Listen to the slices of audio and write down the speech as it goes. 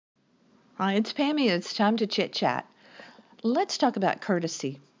Hi, it's Pammy. It's time to chit chat. Let's talk about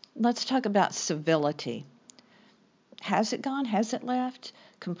courtesy. Let's talk about civility. Has it gone? Has it left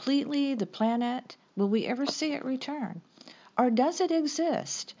completely the planet? Will we ever see it return? Or does it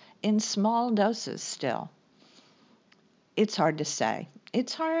exist in small doses still? It's hard to say.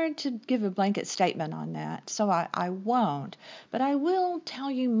 It's hard to give a blanket statement on that, so I won't. But I will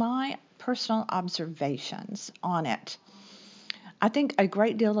tell you my personal observations on it. I think a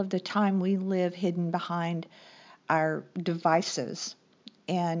great deal of the time we live hidden behind our devices,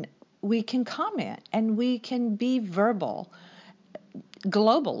 and we can comment and we can be verbal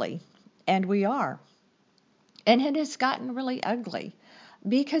globally, and we are. And it has gotten really ugly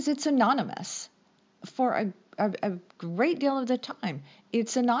because it's anonymous for a great deal of the time.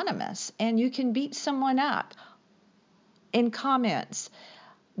 It's anonymous, and you can beat someone up in comments,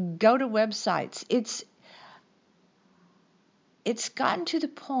 go to websites. It's gotten to the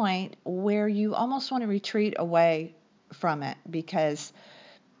point where you almost want to retreat away from it because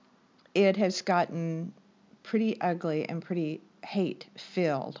it has gotten pretty ugly and pretty hate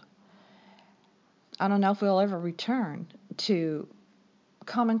filled. I don't know if we'll ever return to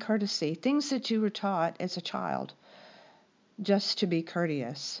common courtesy, things that you were taught as a child, just to be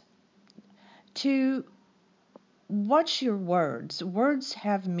courteous, to watch your words. Words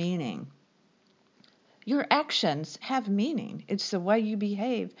have meaning. Your actions have meaning. It's the way you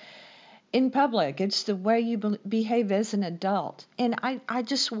behave in public. It's the way you behave as an adult. And I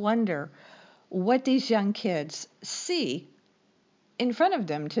just wonder what these young kids see in front of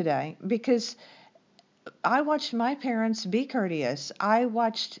them today, because I watched my parents be courteous. I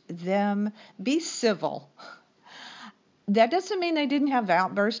watched them be civil. That doesn't mean they didn't have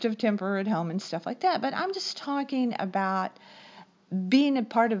outbursts of temper at home and stuff like that, but I'm just talking about being a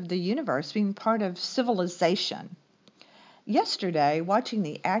part of the universe, being part of civilization. Yesterday, watching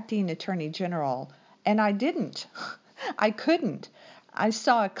the acting attorney general, and I couldn't. I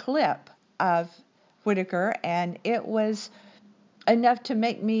saw a clip of Whitaker, and it was enough to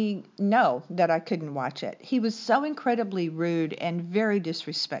make me know that I couldn't watch it. He was so incredibly rude and very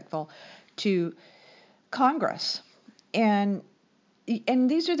disrespectful to Congress. And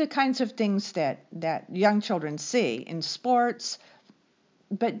these are the kinds of things that young children see in sports,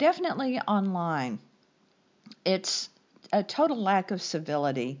 but definitely online. It's a total lack of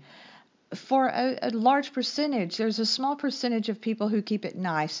civility. For a large percentage, there's a small percentage of people who keep it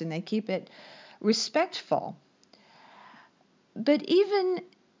nice and they keep it respectful. But even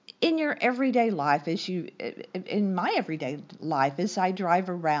in your everyday life, in my everyday life, as I drive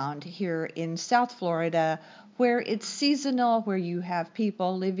around here in South Florida, where it's seasonal, where you have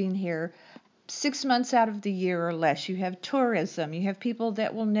people living here 6 months out of the year or less, you have tourism, you have people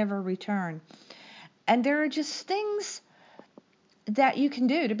that will never return. And there are just things that you can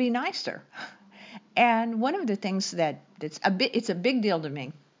do to be nicer. And one of the things it's a big deal to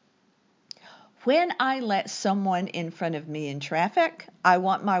me. When I let someone in front of me in traffic, I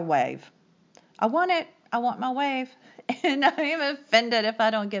want my wave. I want it. I want my wave. And I am offended if I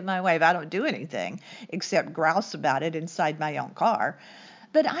don't get my wave. I don't do anything except grouse about it inside my own car.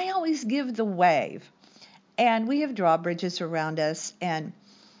 But I always give the wave. And we have drawbridges around us. And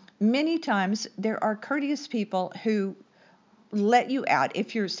many times there are courteous people who let you out.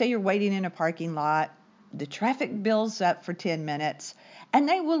 If you're waiting in a parking lot, the traffic builds up for 10 minutes, and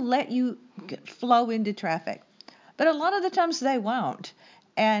they will let you flow into traffic. But a lot of the times they won't.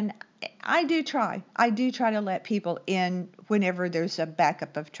 And I do try to let people in whenever there's a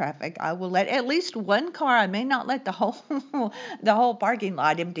backup of traffic. I will let at least one car. I may not let the whole the whole parking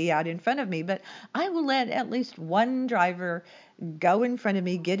lot empty out in front of me, but I will let at least one driver go in front of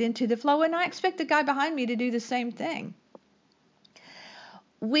me, get into the flow, and I expect the guy behind me to do the same thing.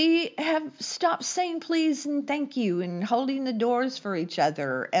 We have stopped saying please and thank you and holding the doors for each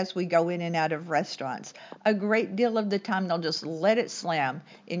other as we go in and out of restaurants. A great deal of the time, they'll just let it slam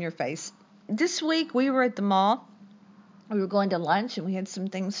in your face. This week, we were at the mall. We were going to lunch, and we had some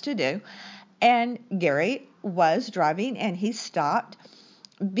things to do. And Gary was driving, and he stopped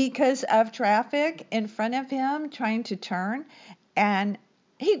because of traffic in front of him trying to turn. And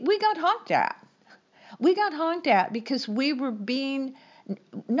we got honked at. We got honked at because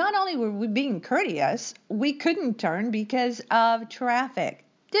not only were we being courteous, we couldn't turn because of traffic.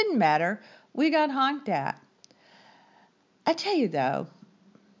 Didn't matter. We got honked at. I tell you though,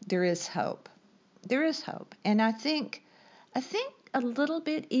 there is hope. There is hope. And I think a little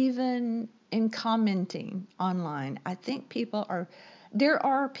bit even in commenting online, I think there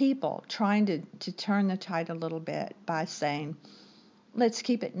are people trying to turn the tide a little bit by saying, let's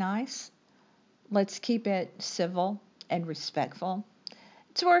keep it nice. Let's keep it civil and respectful.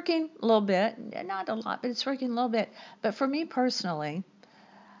 It's working a little bit, not a lot, but it's working a little bit. But for me personally,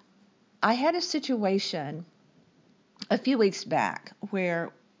 I had a situation a few weeks back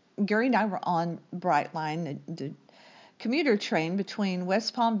where Gary and I were on Brightline, the commuter train between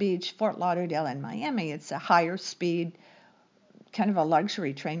West Palm Beach, Fort Lauderdale, and Miami. It's a higher speed, kind of a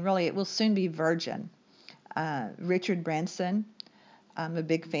luxury train. Really, it will soon be Virgin. Richard Branson, I'm a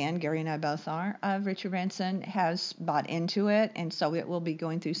big fan, Gary and I both are, of Richard Branson, has bought into it, and so it will be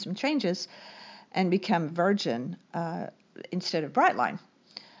going through some changes and become Virgin instead of Brightline.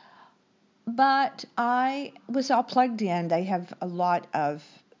 But I was all plugged in. They have a lot of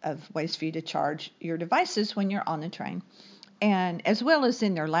ways for you to charge your devices when you're on the train, and as well as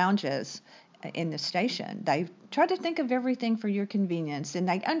in their lounges in the station. They try to think of everything for your convenience, and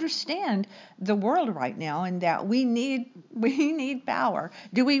they understand the world right now and that we need power.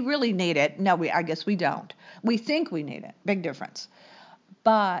 Do we really need it? No, I guess we don't. We think we need it. Big difference.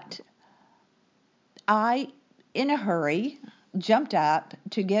 But I, in a hurry, jumped up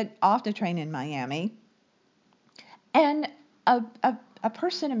to get off the train in Miami, and a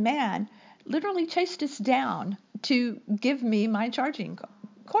person, a man, literally chased us down to give me my charging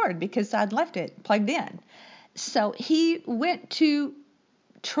cord because I'd left it plugged in. So he went to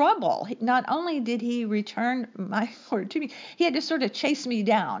trouble. Not only did he return my cord to me, he had to sort of chase me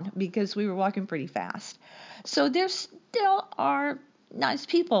down because we were walking pretty fast. So there still are nice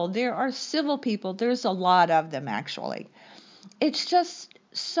people. There are civil people. There's a lot of them, actually. It's just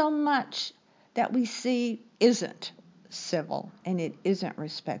so much that we see isn't civil, and it isn't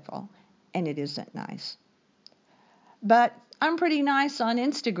respectful, and it isn't nice. But I'm pretty nice on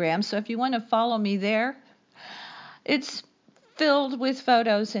Instagram, so if you want to follow me there, it's filled with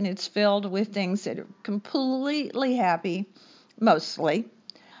photos and it's filled with things that are completely happy, mostly.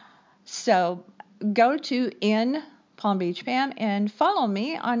 So go to In Palm Beach Pam and follow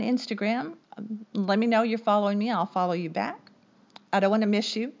me on Instagram. Let me know you're following me. I'll follow you back. I don't want to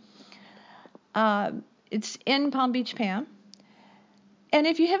miss you. It's In Palm Beach Pam. And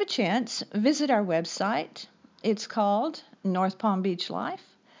if you have a chance, visit our website. It's called North Palm Beach Life.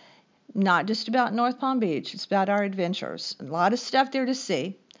 Not just about North Palm Beach. It's about our adventures. A lot of stuff there to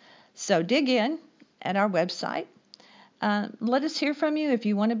see. So dig in at our website. Let us hear from you if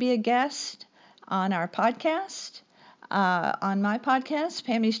you want to be a guest on our podcast, on my podcast,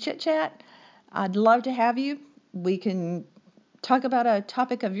 Pammy's Chit Chat. I'd love to have you. We can talk about a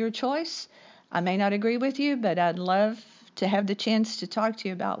topic of your choice. I may not agree with you, but I'd love to have the chance to talk to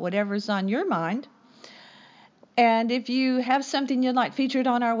you about whatever's on your mind. And if you have something you'd like featured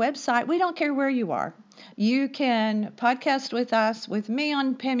on our website, we don't care where you are. You can podcast with us, with me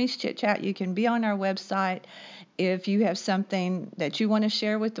on Pammy's Chit Chat. You can be on our website. If you have something that you want to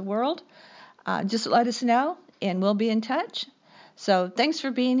share with the world, just let us know, and we'll be in touch. So thanks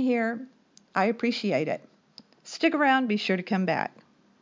for being here. I appreciate it. Stick around. Be sure to come back.